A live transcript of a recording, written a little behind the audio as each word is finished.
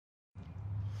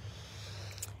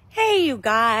Hey, you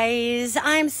guys,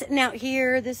 I'm sitting out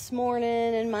here this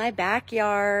morning in my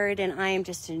backyard and I am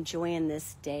just enjoying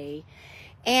this day.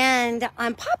 And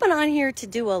I'm popping on here to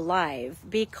do a live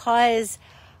because,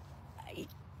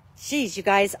 geez, you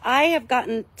guys, I have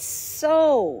gotten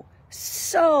so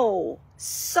many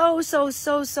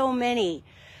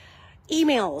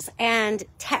emails and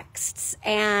texts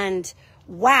and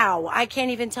wow, I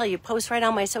can't even tell you, posts right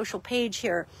on my social page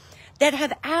here that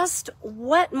have asked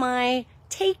what my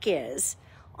take is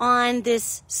on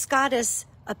this SCOTUS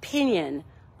opinion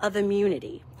of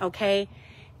immunity, okay?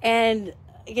 And,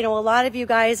 you know, a lot of you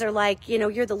guys are like, you know,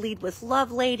 you're the lead with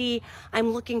love lady.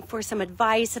 I'm looking for some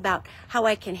advice about how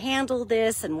I can handle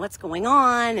this and what's going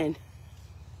on and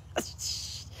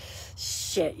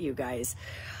shit, you guys.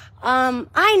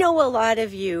 I know a lot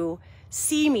of you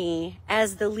see me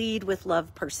as the lead with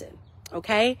love person,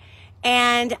 okay?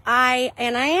 And I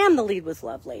am the lead with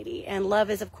love lady, and love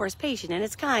is of course patient and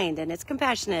it's kind and it's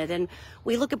compassionate and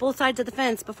we look at both sides of the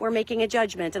fence before making a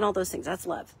judgment and all those things. That's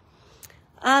love.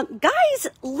 Guys,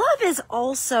 love is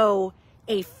also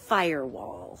a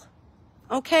firewall.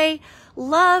 Okay?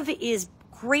 Love is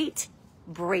great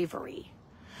bravery.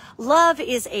 Love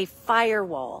is a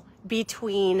firewall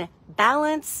between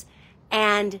balance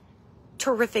and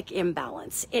terrific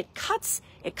imbalance. It cuts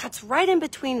right in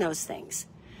between those things.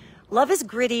 Love is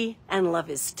gritty and love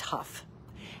is tough.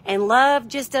 And love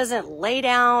just doesn't lay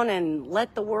down and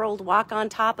let the world walk on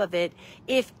top of it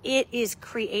if it is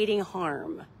creating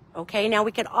harm. Okay, now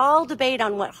we could all debate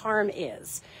on what harm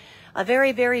is. A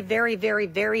very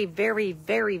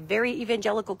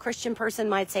evangelical Christian person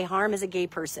might say harm is a gay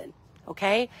person.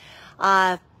 Okay,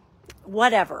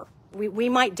 whatever. We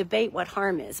might debate what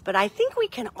harm is, but I think we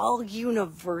can all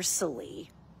universally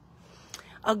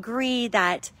agree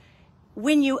that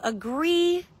when you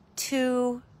agree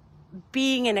to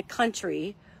being in a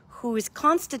country whose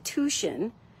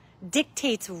constitution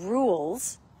dictates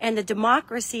rules and the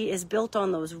democracy is built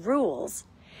on those rules,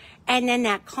 and then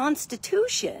that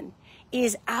constitution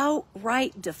is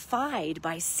outright defied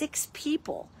by 6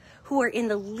 people who are in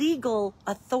the legal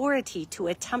authority to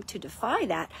attempt to defy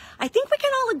that, I think we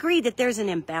can all agree that there's an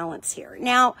imbalance here.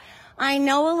 Now, I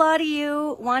know a lot of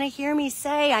you want to hear me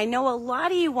say,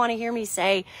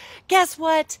 guess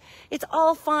what? It's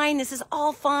all fine. This is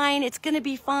all fine. It's going to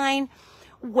be fine.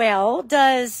 Well,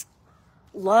 does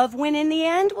love win in the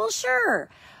end? Well, sure,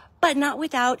 but not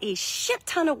without a shit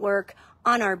ton of work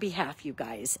on our behalf, you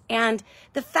guys. And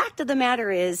the fact of the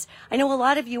matter is, I know a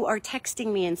lot of you are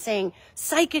texting me and saying,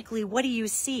 psychically, what do you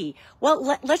see?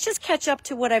 Well, let's just catch up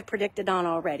to what I've predicted on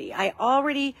already. I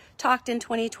already talked in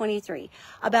 2023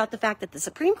 about the fact that the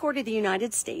Supreme Court of the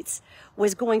United States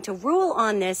was going to rule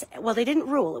on this. Well, they didn't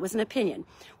rule. It was an opinion.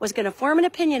 Was going to form an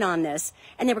opinion on this,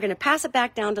 and they were going to pass it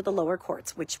back down to the lower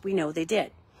courts, which we know they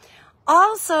did.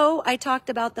 Also, I talked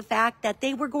about the fact that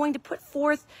they were going to put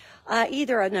forth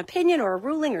either an opinion or a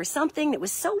ruling or something that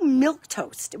was so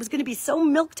milquetoast. It was going to be so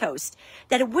milquetoast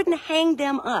that it wouldn't hang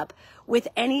them up with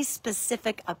any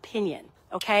specific opinion,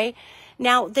 okay?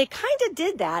 Now, they kind of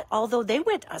did that, although they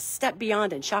went a step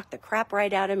beyond and shocked the crap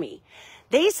right out of me.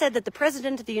 They said that the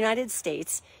President of the United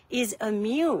States is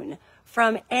immune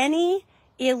from any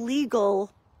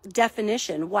illegal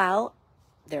definition while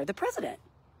they're the president.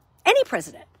 Any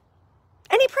president.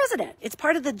 Any president. It's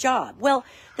part of the job. Well,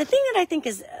 the thing that I think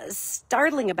is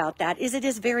startling about that is it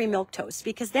is very milquetoast,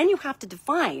 because then you have to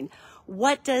define,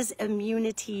 what does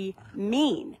immunity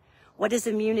mean? What does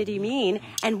immunity mean?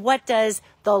 And what does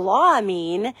the law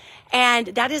mean? And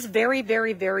that is very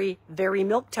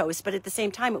milquetoast, but at the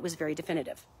same time, it was very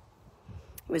definitive.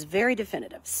 It was very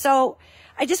definitive. So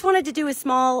I just wanted to do a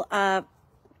small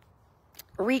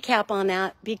recap on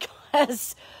that,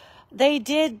 because they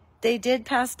did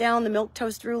pass down the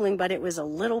milquetoast ruling, but it was a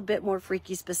little bit more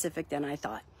freaky specific than I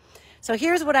thought. So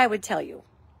here's what I would tell you.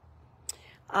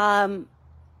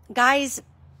 Guys,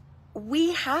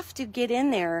 we have to get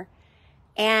in there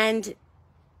and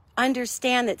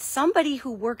understand that somebody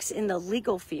who works in the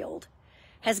legal field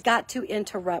has got to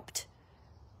interrupt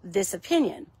this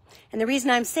opinion. And the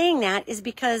reason I'm saying that is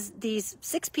because these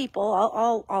 6 people,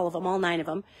 all of them, all 9 of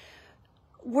them,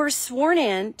 were sworn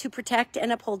in to protect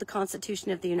and uphold the Constitution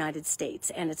of the United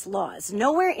States and its laws.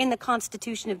 Nowhere in the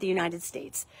Constitution of the United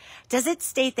States does it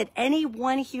state that any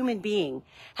one human being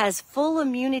has full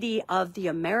immunity of the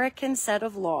American set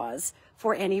of laws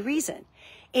for any reason.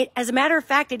 As a matter of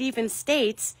fact, it even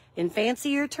states, in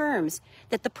fancier terms,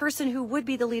 that the person who would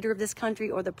be the leader of this country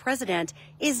or the president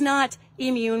is not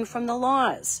immune from the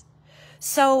laws.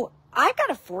 So I've got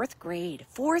a fourth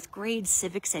grade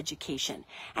civics education,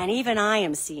 and even I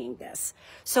am seeing this.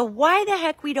 So why the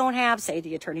heck we don't have, say,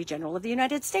 the Attorney General of the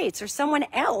United States or someone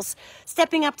else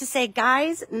stepping up to say,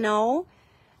 guys, no.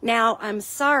 Now, I'm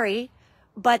sorry,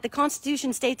 but the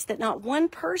Constitution states that not one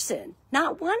person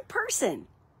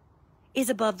is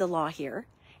above the law here,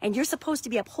 and you're supposed to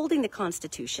be upholding the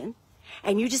Constitution,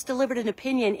 and you just delivered an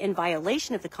opinion in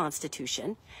violation of the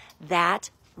Constitution. That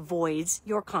voids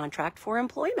your contract for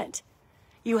employment.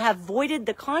 You have voided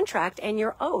the contract and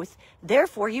your oath.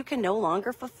 Therefore, you can no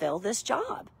longer fulfill this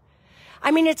job.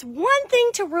 I mean, it's one thing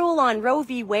to rule on Roe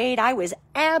v. Wade. I was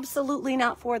absolutely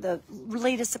not for the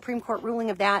latest Supreme Court ruling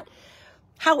of that.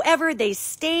 However, they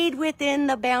stayed within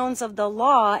the bounds of the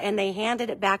law and they handed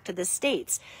it back to the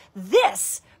states.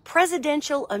 This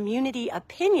presidential immunity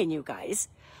opinion, you guys,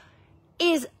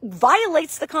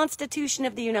 violates the Constitution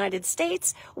of the United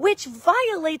States, which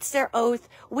violates their oath,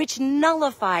 which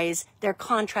nullifies their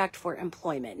contract for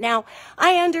employment. Now,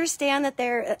 I understand that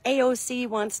their AOC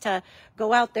wants to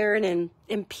go out there and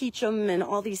impeach them and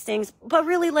all these things, but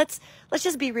really, let's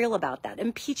just be real about that.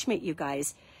 Impeachment, you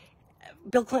guys.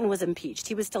 Bill Clinton was impeached.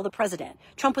 He was still the president.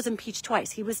 Trump was impeached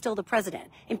twice. He was still the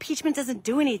president. Impeachment doesn't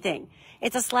do anything.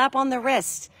 It's a slap on the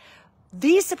wrist.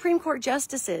 These Supreme Court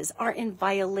justices are in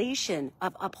violation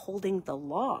of upholding the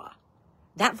law.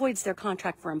 That voids their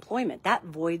contract for employment. That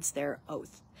voids their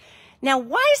oath. Now,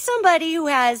 why somebody who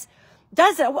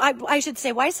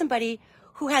why somebody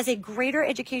who has a greater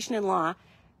education in law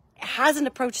hasn't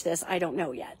approached this, I don't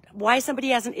know yet. Why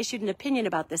somebody hasn't issued an opinion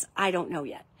about this, I don't know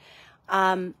yet.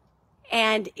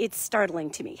 And it's startling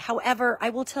to me. However,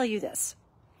 I will tell you this.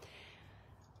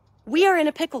 We are in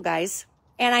a pickle, guys.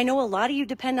 And I know a lot of you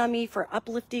depend on me for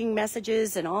uplifting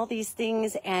messages and all these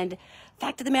things. And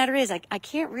fact of the matter is, I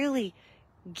can't really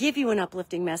give you an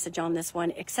uplifting message on this one,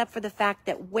 except for the fact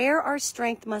that where our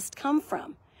strength must come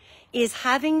from is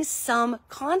having some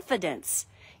confidence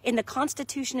in the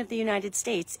Constitution of the United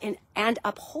States and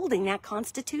upholding that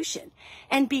Constitution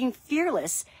and being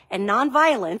fearless and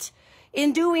nonviolent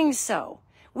in doing so.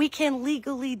 We can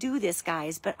legally do this,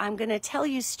 guys, but I'm going to tell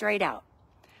you straight out.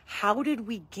 How did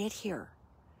we get here?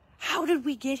 How did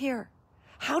we get here?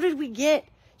 How did we get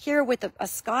here with a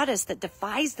SCOTUS that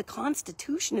defies the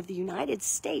Constitution of the United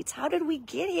States? How did we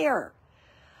get here?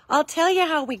 I'll tell you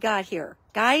how we got here,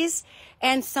 guys.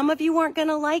 And some of you aren't going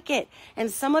to like it.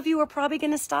 And some of you are probably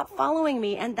going to stop following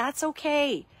me. And that's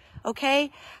okay.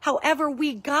 Okay? However,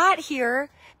 we got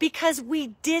here because we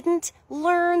didn't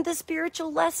learn the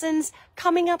spiritual lessons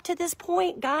coming up to this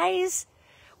point, guys.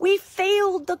 We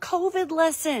failed the COVID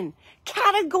lesson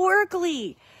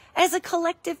categorically. As a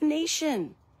collective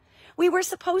nation, we were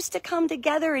supposed to come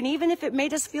together, and even if it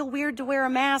made us feel weird to wear a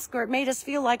mask or it made us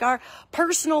feel like our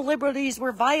personal liberties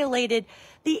were violated,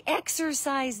 the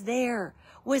exercise there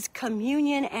was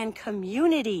communion and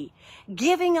community,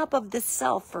 giving up of the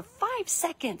self for 5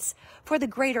 seconds for the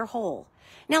greater whole.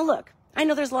 Now, look, I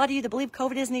know there's a lot of you that believe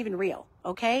COVID isn't even real,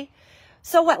 okay?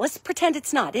 So what? Let's pretend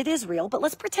it's not. It is real, but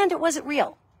let's pretend it wasn't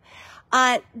real.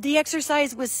 The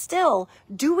exercise was still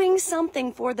doing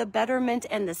something for the betterment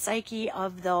and the psyche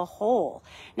of the whole.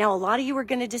 Now, a lot of you are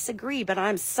going to disagree, but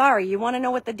I'm sorry. You want to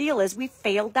know what the deal is? We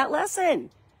failed that lesson.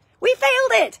 We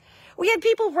failed it. We had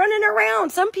people running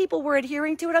around. Some people were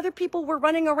adhering to it. Other people were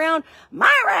running around.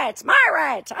 My rights, my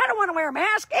rights. I don't want to wear a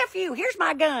mask. F you. Here's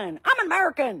my gun. I'm an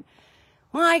American.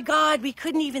 My God, we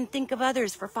couldn't even think of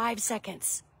others for 5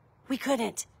 seconds. We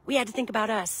couldn't. We had to think about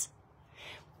us.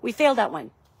 We failed that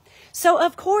one. So,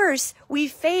 of course, we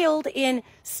failed in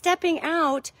stepping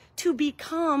out to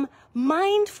become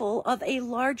mindful of a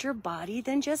larger body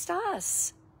than just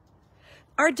us.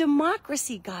 Our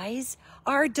democracy, guys,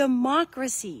 our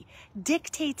democracy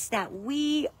dictates that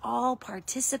we all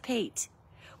participate.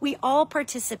 We all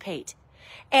participate.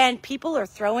 And people are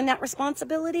throwing that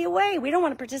responsibility away. We don't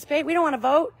want to participate. We don't want to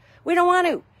vote. We don't want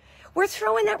to. We're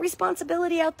throwing that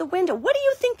responsibility out the window. What do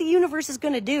you think the universe is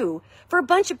going to do for a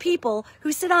bunch of people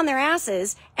who sit on their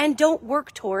asses and don't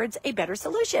work towards a better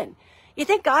solution? You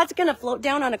think God's going to float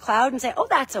down on a cloud and say, oh,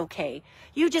 that's okay.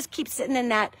 You just keep sitting in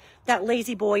that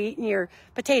lazy boy eating your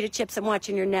potato chips and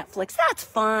watching your Netflix. That's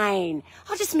fine.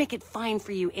 I'll just make it fine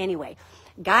for you anyway.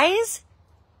 Guys,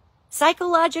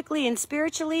 psychologically and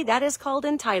spiritually, that is called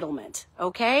entitlement,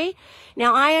 okay?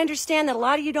 Now, I understand that a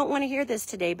lot of you don't want to hear this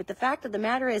today, but the fact of the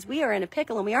matter is we are in a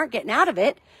pickle and we aren't getting out of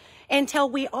it until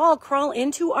we all crawl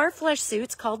into our flesh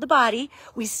suits called the body.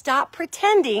 We stop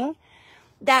pretending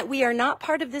that we are not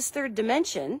part of this third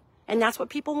dimension, and that's what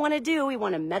people want to do. We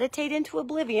want to meditate into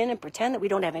oblivion and pretend that we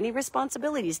don't have any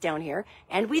responsibilities down here,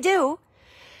 and we do.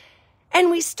 And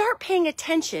we start paying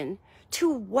attention to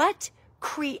what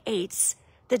creates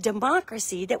the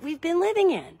democracy that we've been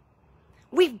living in.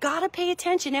 We've got to pay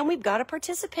attention and we've got to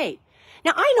participate.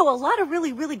 Now, I know a lot of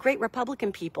really, really great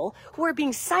Republican people who are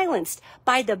being silenced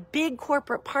by the big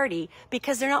corporate party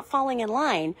because they're not falling in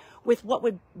line with what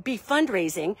would be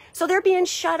fundraising. So they're being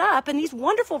shut up. And these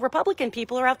wonderful Republican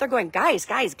people are out there going, guys,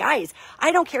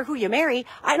 I don't care who you marry.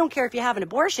 I don't care if you have an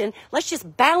abortion. Let's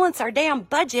just balance our damn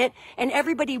budget and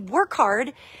everybody work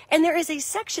hard. And there is a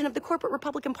section of the corporate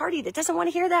Republican Party that doesn't want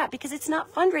to hear that because it's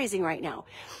not fundraising right now.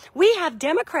 We have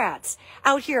Democrats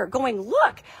out here going,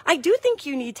 look, I do think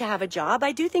you need to have a job.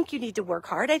 I do think you need to work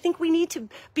hard. I think we need to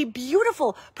be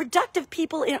beautiful, productive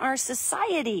people in our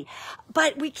society.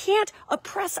 But we can't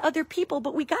oppress other people,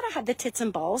 but we got to have the tits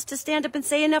and balls to stand up and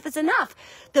say enough is enough.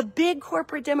 The big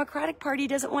corporate Democratic Party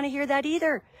doesn't want to hear that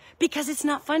either because it's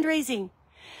not fundraising.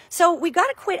 So we got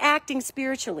to quit acting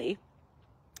spiritually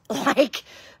like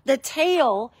the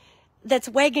tail that's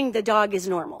wagging the dog is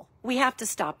normal. We have to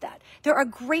stop that. There are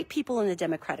great people in the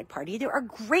Democratic Party. There are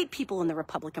great people in the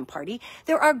Republican Party.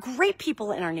 There are great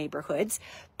people in our neighborhoods.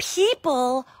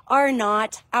 People are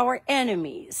not our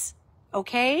enemies,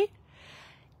 okay?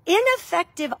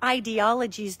 Ineffective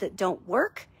ideologies that don't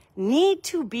work need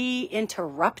to be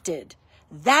interrupted.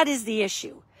 That is the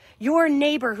issue. Your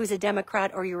neighbor who's a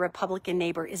Democrat or your Republican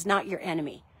neighbor is not your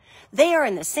enemy. They are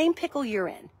in the same pickle you're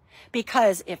in.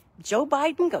 Because if Joe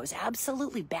Biden goes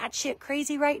absolutely batshit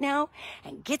crazy right now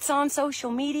and gets on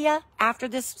social media after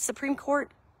this Supreme Court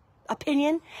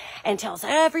opinion and tells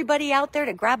everybody out there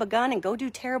to grab a gun and go do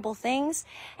terrible things,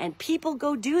 and people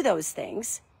go do those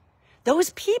things,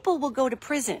 those people will go to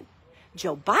prison.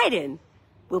 Joe Biden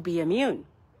will be immune.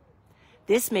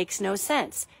 This makes no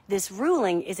sense. This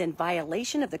ruling is in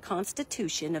violation of the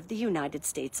Constitution of the United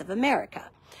States of America.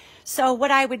 So what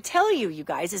I would tell you, you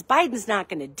guys, is Biden's not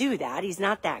going to do that. He's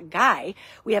not that guy.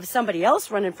 We have somebody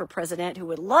else running for president who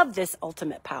would love this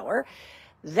ultimate power.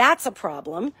 That's a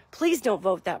problem. Please don't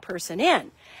vote that person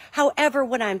in. However,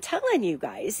 what I'm telling you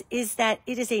guys is that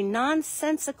it is a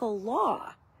nonsensical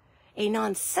law. A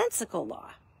nonsensical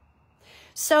law.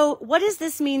 So what does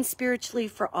this mean spiritually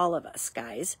for all of us,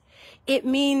 guys? It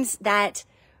means that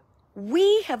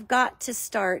we have got to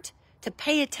start to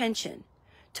pay attention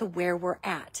to where we're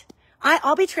at.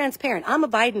 I'll be transparent. I'm a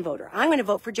Biden voter. I'm going to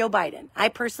vote for Joe Biden. I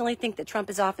personally think that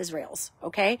Trump is off his rails,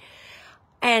 okay?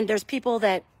 And there's people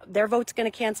that their vote's going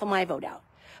to cancel my vote out.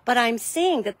 But I'm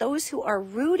saying that those who are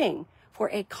rooting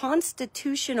for a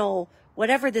constitutional,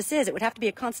 whatever this is, it would have to be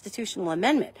a constitutional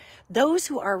amendment. Those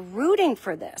who are rooting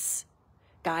for this,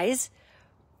 guys,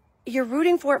 you're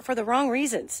rooting for it for the wrong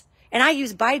reasons. And I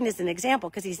use Biden as an example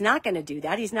because he's not going to do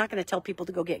that. He's not going to tell people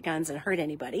to go get guns and hurt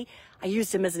anybody. I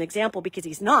used him as an example because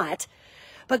he's not.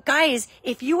 But guys,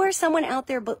 if you are someone out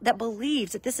there that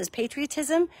believes that this is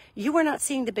patriotism, you are not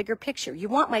seeing the bigger picture. You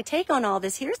want my take on all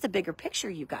this? Here's the bigger picture,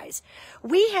 you guys.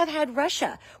 We have had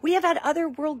Russia. We have had other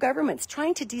world governments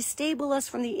trying to destabilize us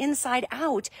from the inside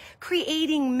out,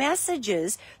 creating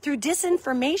messages through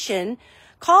disinformation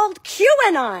called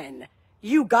QAnon.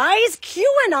 You guys,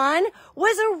 QAnon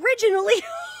was originally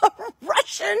a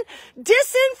Russian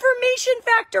disinformation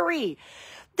factory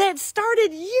that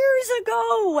started years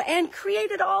ago and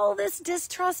created all this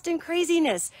distrust and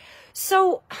craziness.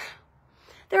 So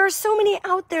there are so many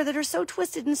out there that are so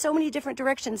twisted in so many different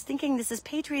directions thinking this is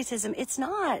patriotism. It's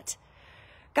not.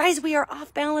 Guys, we are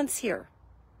off balance here.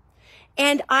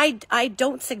 And I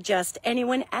don't suggest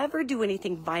anyone ever do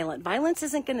anything violent. Violence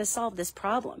isn't going to solve this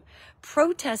problem.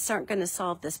 Protests aren't going to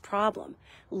solve this problem.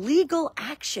 Legal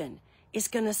action is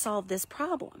going to solve this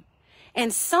problem.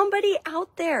 And somebody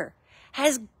out there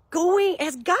has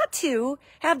got to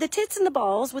have the tits and the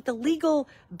balls with the legal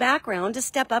background to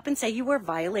step up and say you were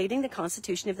violating the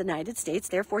Constitution of the United States,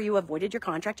 therefore you avoided your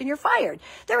contract and you're fired.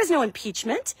 There is no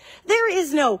impeachment. There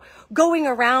is no going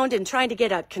around and trying to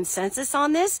get a consensus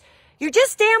on this. You're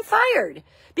just damn fired.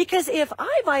 Because if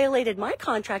I violated my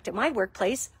contract at my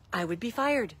workplace, I would be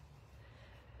fired.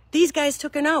 These guys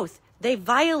took an oath. They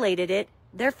violated it.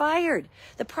 They're fired.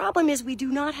 The problem is we do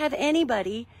not have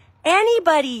anybody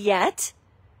yet.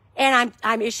 And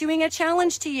I'm issuing a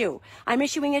challenge to you. I'm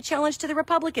issuing a challenge to the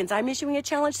Republicans. I'm issuing a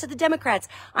challenge to the Democrats.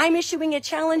 I'm issuing a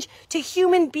challenge to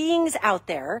human beings out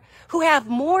there who have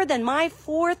more than my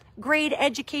 4th grade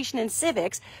education in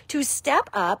civics to step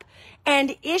up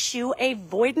and issue a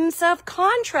voidance of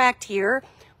contract here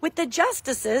with the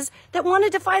justices that want to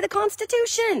defy the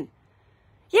Constitution.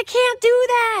 You can't do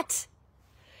that.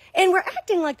 And we're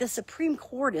acting like the Supreme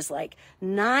Court is like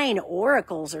 9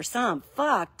 oracles or some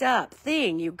fucked up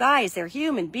thing. You guys, they're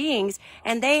human beings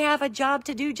and they have a job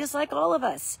to do just like all of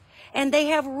us. And they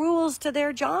have rules to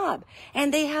their job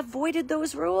and they have voided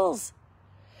those rules.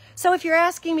 So if you're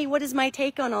asking me, what is my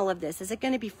take on all of this? Is it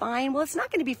going to be fine? Well, it's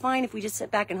not going to be fine if we just sit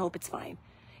back and hope it's fine.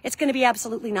 It's going to be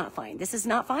absolutely not fine. This is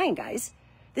not fine, guys.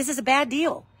 This is a bad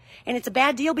deal. And it's a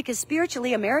bad deal because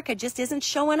spiritually, America just isn't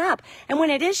showing up. And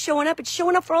when it is showing up, it's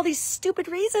showing up for all these stupid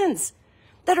reasons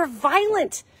that are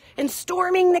violent and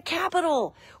storming the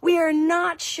Capitol. We are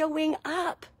not showing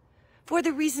up for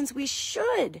the reasons we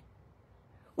should,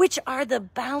 which are the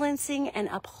balancing and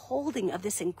upholding of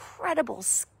this incredible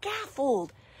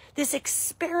scaffold, this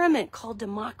experiment called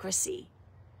democracy.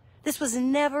 This was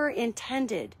never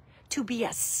intended to be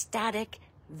a static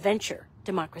venture,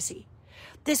 democracy.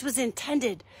 This was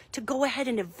intended to go ahead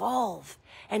and evolve,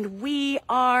 and we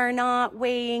are not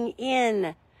weighing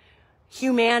in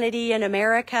humanity in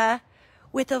America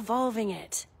with evolving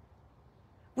it.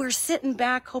 We're sitting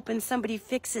back hoping somebody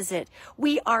fixes it.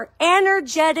 We are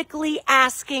energetically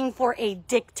asking for a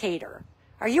dictator.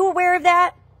 Are you aware of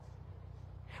that?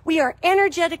 We are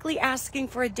energetically asking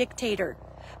for a dictator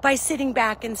by sitting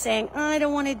back and saying, oh, I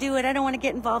don't want to do it. I don't want to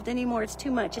get involved anymore. It's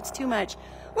too much. It's too much.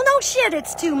 Well, no shit,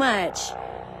 it's too much.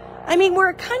 I mean, we're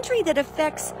a country that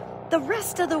affects the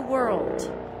rest of the world.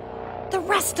 The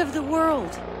rest of the world.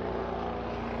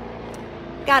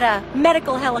 Got a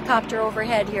medical helicopter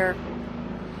overhead here.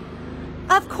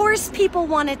 Of course, people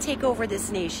want to take over this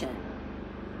nation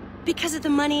because of the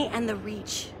money and the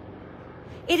reach.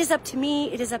 It is up to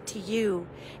me. It is up to you.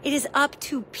 It is up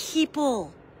to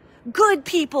people, good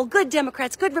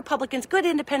Democrats, good Republicans, good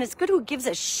independents, good who gives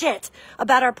a shit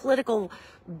about our political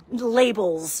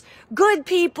labels. Good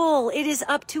people. It is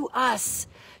up to us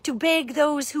to beg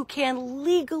those who can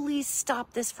legally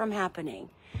stop this from happening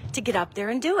to get up there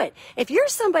and do it. If you're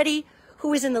somebody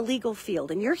who is in the legal field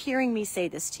and you're hearing me say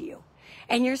this to you,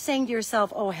 and you're saying to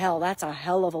yourself, oh, hell, that's a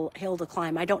hell of a hill to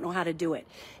climb. I don't know how to do it.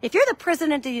 If you're the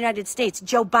president of the United States,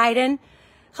 Joe Biden,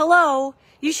 hello,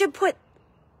 you should put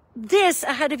this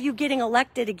ahead of you getting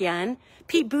elected again.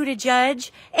 Pete Buttigieg,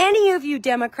 any of you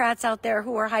Democrats out there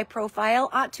who are high profile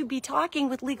ought to be talking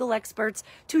with legal experts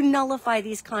to nullify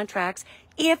these contracts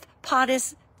if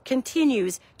POTUS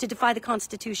continues to defy the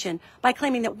Constitution by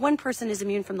claiming that one person is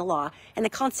immune from the law and the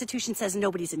Constitution says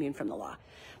nobody's immune from the law.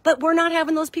 But we're not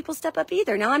having those people step up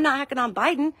either. Now, I'm not hacking on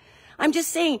Biden. I'm just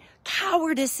saying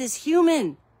cowardice is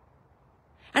human.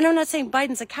 And I'm not saying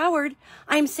Biden's a coward.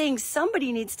 I'm saying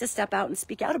somebody needs to step out and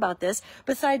speak out about this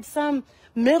besides some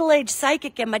middle-aged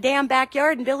psychic in my damn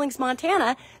backyard in Billings,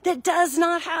 Montana that does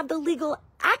not have the legal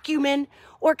acumen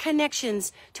or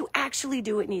connections to actually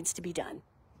do what needs to be done.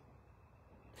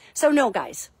 So no,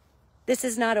 guys, this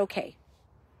is not okay.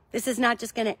 This is not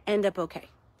just going to end up okay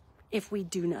if we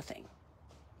do nothing.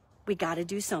 We got to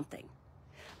do something.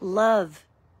 Love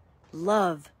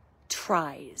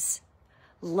tries.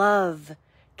 Love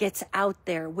gets out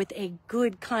there with a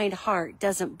good, kind heart,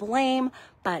 doesn't blame,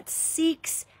 but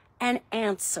seeks an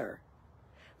answer.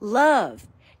 Love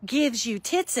gives you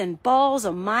tits and balls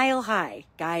a mile high,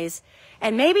 guys.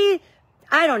 And maybe,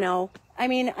 I don't know. I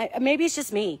mean, maybe it's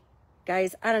just me,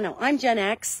 guys. I don't know. I'm Gen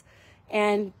X,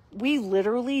 and we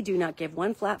literally do not give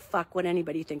one flat fuck what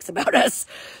anybody thinks about us.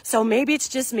 So maybe it's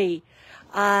just me.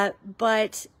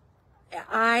 But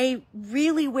I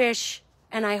really wish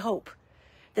and I hope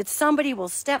that somebody will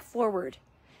step forward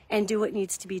and do what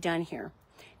needs to be done here.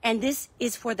 And this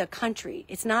is for the country.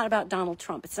 It's not about Donald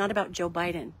Trump. It's not about Joe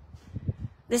Biden.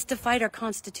 This defied our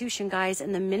Constitution, guys.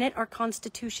 And the minute our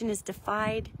Constitution is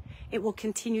defied, it will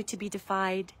continue to be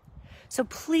defied. So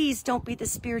please don't be the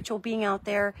spiritual being out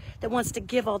there that wants to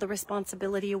give all the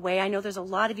responsibility away. I know there's a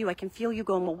lot of you. I can feel you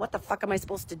going, well, what the fuck am I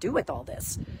supposed to do with all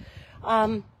this?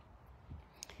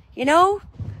 You know,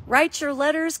 write your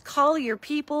letters, call your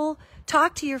people,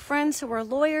 talk to your friends who are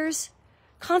lawyers.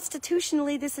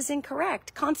 Constitutionally, this is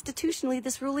incorrect. Constitutionally,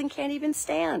 this ruling can't even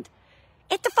stand.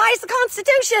 It defies the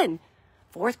Constitution.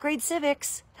 4th grade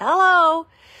civics. Hello.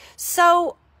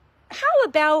 So how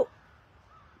about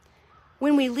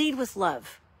when we lead with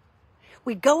love,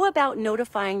 we go about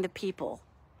notifying the people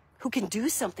who can do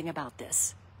something about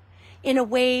this in a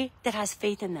way that has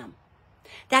faith in them,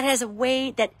 that has a way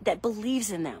that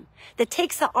believes in them, that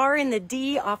takes the R and the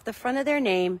D off the front of their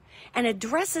name and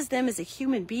addresses them as a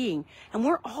human being. And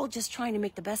we're all just trying to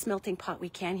make the best melting pot we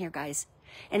can here, guys.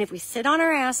 And if we sit on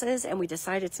our asses and we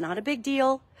decide it's not a big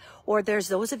deal, or there's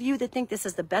those of you that think this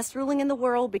is the best ruling in the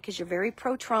world because you're very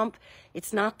pro-Trump,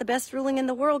 it's not the best ruling in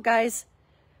the world, guys.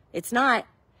 It's not.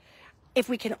 If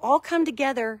we can all come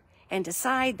together and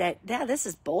decide that, yeah, this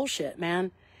is bullshit,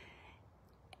 man,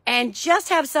 and just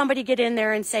have somebody get in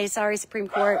there and say, sorry, Supreme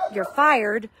Court, you're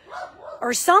fired,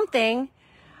 or something,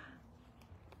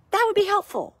 that would be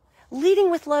helpful.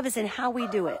 Leading with love is in how we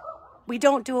do it. We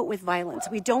don't do it with violence.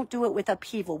 We don't do it with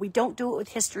upheaval. We don't do it with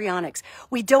histrionics.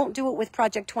 We don't do it with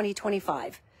Project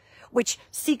 2025, which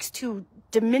seeks to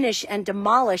diminish and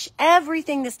demolish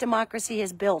everything this democracy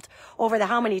has built over the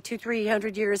how many,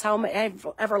 200-300 years,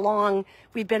 however long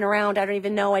we've been around. I don't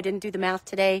even know. I didn't do the math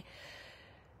today.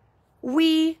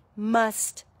 We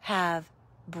must have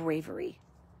bravery.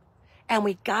 And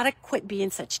we gotta quit being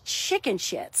such chicken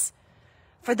shits.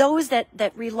 For those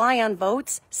that rely on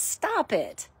votes, stop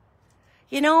it.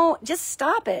 You know, just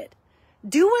stop it.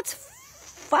 Do what's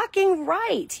fucking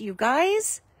right, you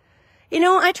guys. You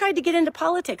know, I tried to get into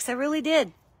politics. I really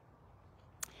did.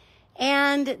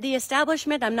 And the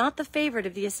establishment, I'm not the favorite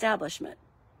of the establishment.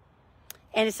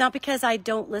 And it's not because I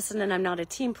don't listen and I'm not a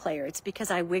team player. It's because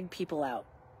I wig people out.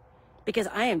 Because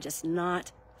I am just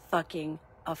not fucking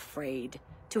afraid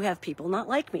to have people not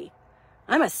like me.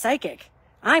 I'm a psychic.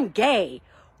 I'm gay.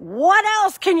 What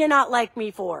else can you not like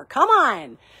me for? Come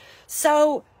on.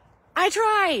 So I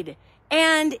tried.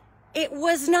 And it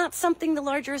was not something the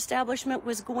larger establishment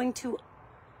was going to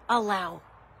allow.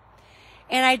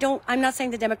 And I'm not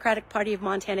saying the Democratic Party of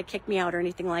Montana kicked me out or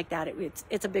anything like that.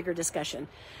 It's a bigger discussion.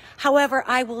 However,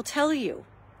 I will tell you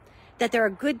that there are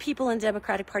good people in the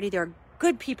Democratic Party. There are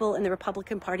good people in the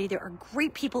Republican Party. There are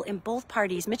great people in both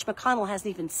parties. Mitch McConnell hasn't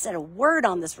even said a word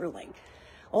on this ruling.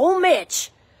 Old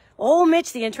Mitch,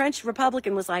 the entrenched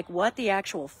Republican, was like, what the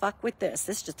actual fuck with this?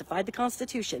 This just defied the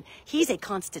Constitution. He's a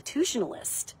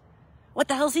constitutionalist. What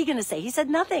the hell's he going to say? He said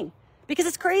nothing because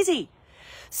it's crazy.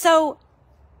 So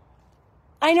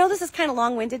I know this is kind of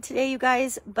long-winded today, you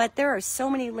guys, but there are so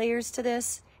many layers to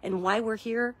this and why we're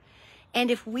here. And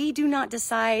if we do not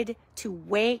decide to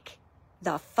wake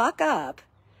the fuck up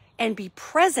and be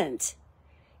present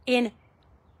in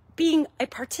being a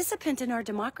participant in our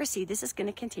democracy, this is going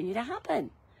to continue to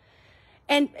happen.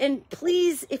 And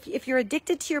please, if you're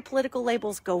addicted to your political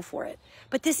labels, go for it.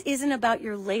 But this isn't about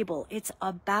your label. It's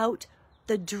about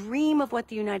the dream of what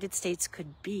the United States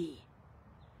could be.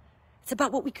 It's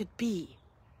about what we could be.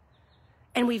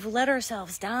 And we've let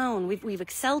ourselves down. We've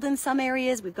excelled in some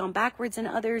areas. We've gone backwards in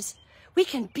others. We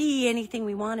can be anything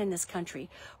we want in this country.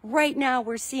 Right now,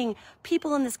 we're seeing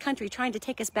people in this country trying to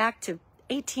take us back to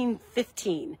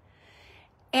 1815.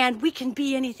 And we can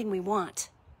be anything we want.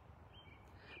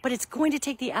 But it's going to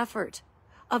take the effort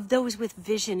of those with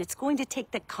vision. It's going to take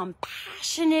the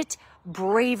compassionate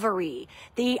bravery,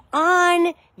 the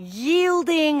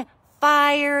unyielding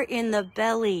fire in the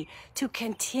belly to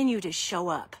continue to show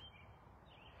up.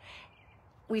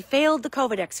 We failed the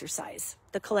COVID exercise,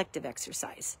 the collective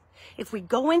exercise. If we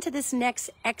go into this next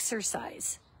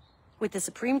exercise with the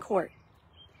Supreme Court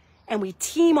and we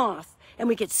team off and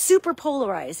we get super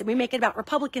polarized and we make it about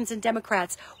Republicans and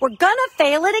Democrats, we're gonna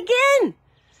fail it again.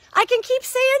 I can keep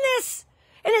saying this,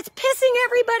 and it's pissing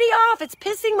everybody off. It's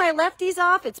pissing my lefties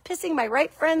off. It's pissing my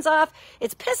right friends off.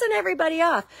 It's pissing everybody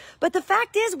off. But the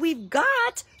fact is, we've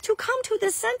got to come to the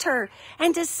center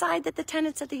and decide that the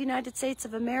tenets of the United States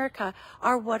of America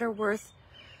are what are worth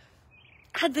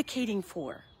advocating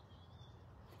for.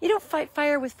 You don't fight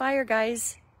fire with fire,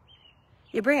 guys.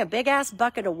 You bring a big-ass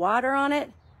bucket of water on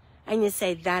it, and you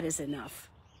say, that is enough.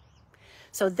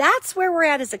 So that's where we're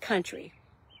at as a country.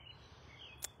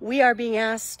 We are being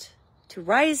asked to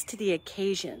rise to the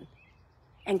occasion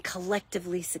and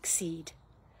collectively succeed.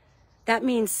 That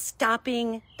means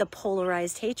stopping the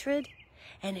polarized hatred,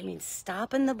 and it means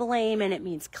stopping the blame, and it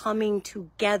means coming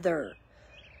together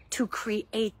to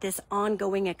create this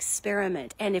ongoing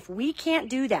experiment. And if we can't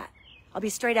do that, I'll be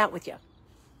straight out with you.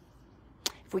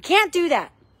 If we can't do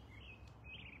that,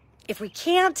 if we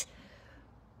can't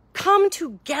come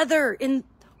together in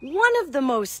one of the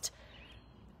most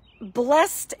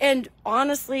blessed and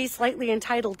honestly slightly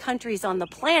entitled countries on the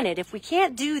planet, if we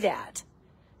can't do that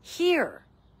here,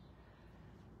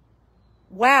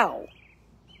 wow,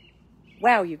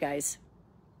 you guys,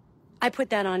 I put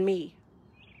that on me.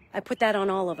 I put that on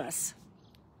all of us.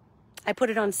 I put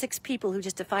it on 6 people who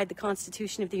just defied the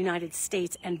Constitution of the United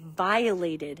States and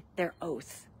violated their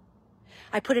oath.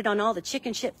 I put it on all the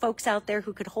chicken shit folks out there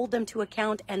who could hold them to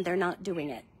account and they're not doing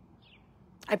it.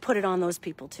 I put it on those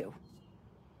people too.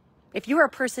 If you're a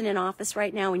person in office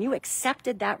right now and you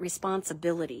accepted that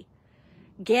responsibility,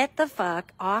 get the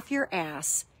fuck off your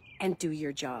ass and do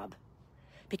your job.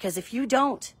 Because if you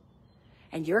don't,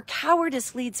 and your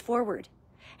cowardice leads forward,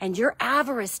 and your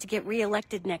avarice to get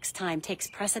reelected next time takes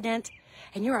precedent,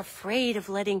 and you're afraid of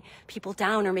letting people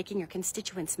down or making your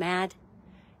constituents mad,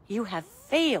 you have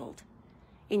failed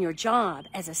in your job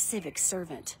as a civic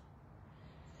servant.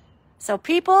 So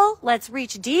people, let's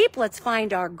reach deep. Let's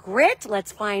find our grit.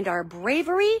 Let's find our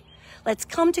bravery. Let's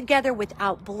come together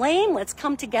without blame. Let's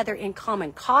come together in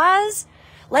common cause.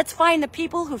 Let's find the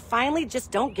people who finally just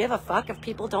don't give a fuck if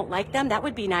people don't like them. That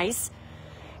would be nice.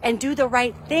 And do the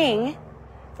right thing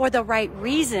for the right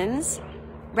reasons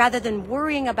rather than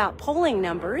worrying about polling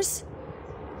numbers.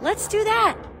 Let's do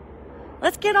that.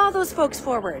 Let's get all those folks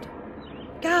forward.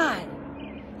 God,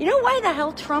 you know why the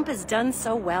hell Trump has done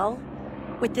so well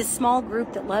with this small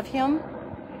group that love him?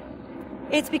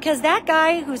 It's because that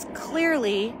guy who's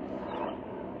clearly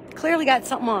got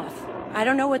something off. I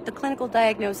don't know what the clinical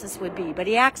diagnosis would be, but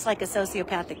he acts like a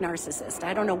sociopathic narcissist.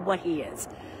 I don't know what he is.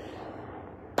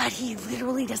 But he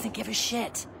literally doesn't give a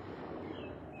shit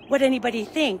what anybody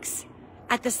thinks.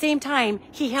 At the same time,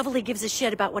 he heavily gives a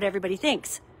shit about what everybody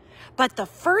thinks. But the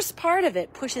first part of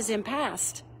it pushes him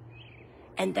past.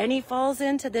 And then he falls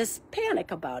into this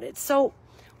panic about it. So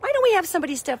why don't we have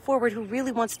somebody step forward who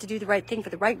really wants to do the right thing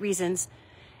for the right reasons?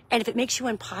 And if it makes you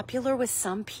unpopular with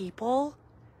some people,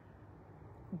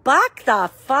 buck the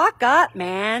fuck up,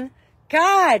 man.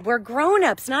 God, we're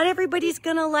grown-ups. Not everybody's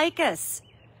gonna like us.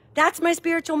 That's my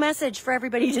spiritual message for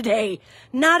everybody today.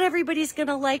 Not everybody's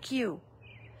gonna like you.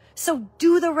 So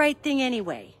do the right thing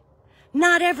anyway.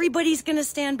 Not everybody's gonna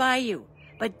stand by you,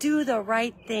 but do the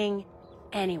right thing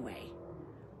anyway.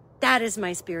 That is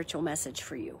my spiritual message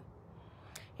for you.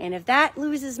 And if that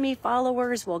loses me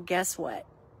followers, well, guess what?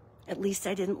 At least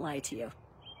I didn't lie to you.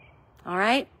 All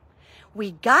right?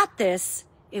 We got this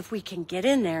if we can get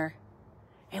in there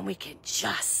and we can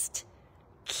just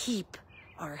keep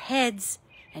our heads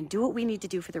and do what we need to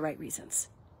do for the right reasons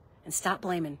and stop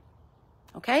blaming.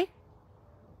 Okay?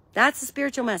 That's the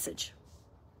spiritual message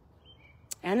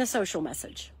and the social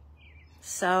message.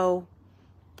 So,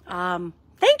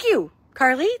 thank you,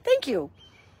 Carly. Thank you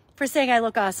for saying I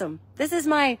look awesome. This is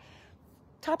my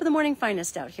top of the morning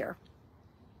finest out here.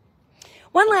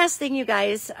 One last thing, you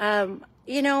guys.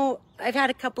 You know, I've had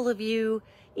a couple of you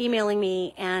emailing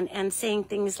me and saying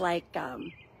things like,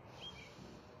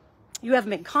 you haven't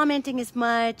been commenting as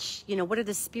much. You know, what are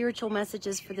the spiritual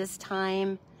messages for this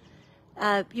time?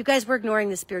 You guys were ignoring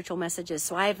the spiritual messages,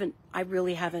 so I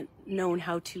really haven't known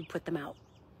how to put them out.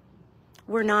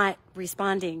 We're not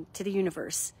responding to the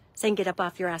universe saying, get up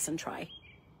off your ass and try.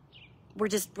 We're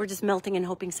just melting and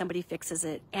hoping somebody fixes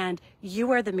it. And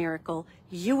you are the miracle.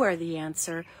 You are the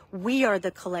answer. We are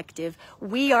the collective.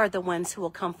 We are the ones who will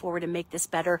come forward and make this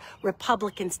better.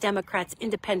 Republicans, Democrats,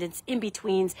 independents,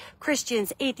 in-betweens,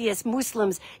 Christians, atheists,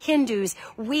 Muslims, Hindus.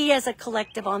 We as a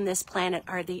collective on this planet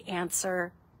are the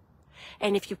answer.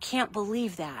 And if you can't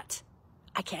believe that,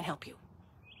 I can't help you.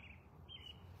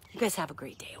 You guys have a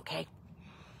great day, okay?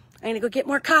 I'm going to go get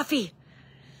more coffee.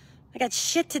 I got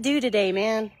shit to do today,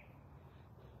 man.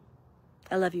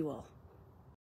 I love you all.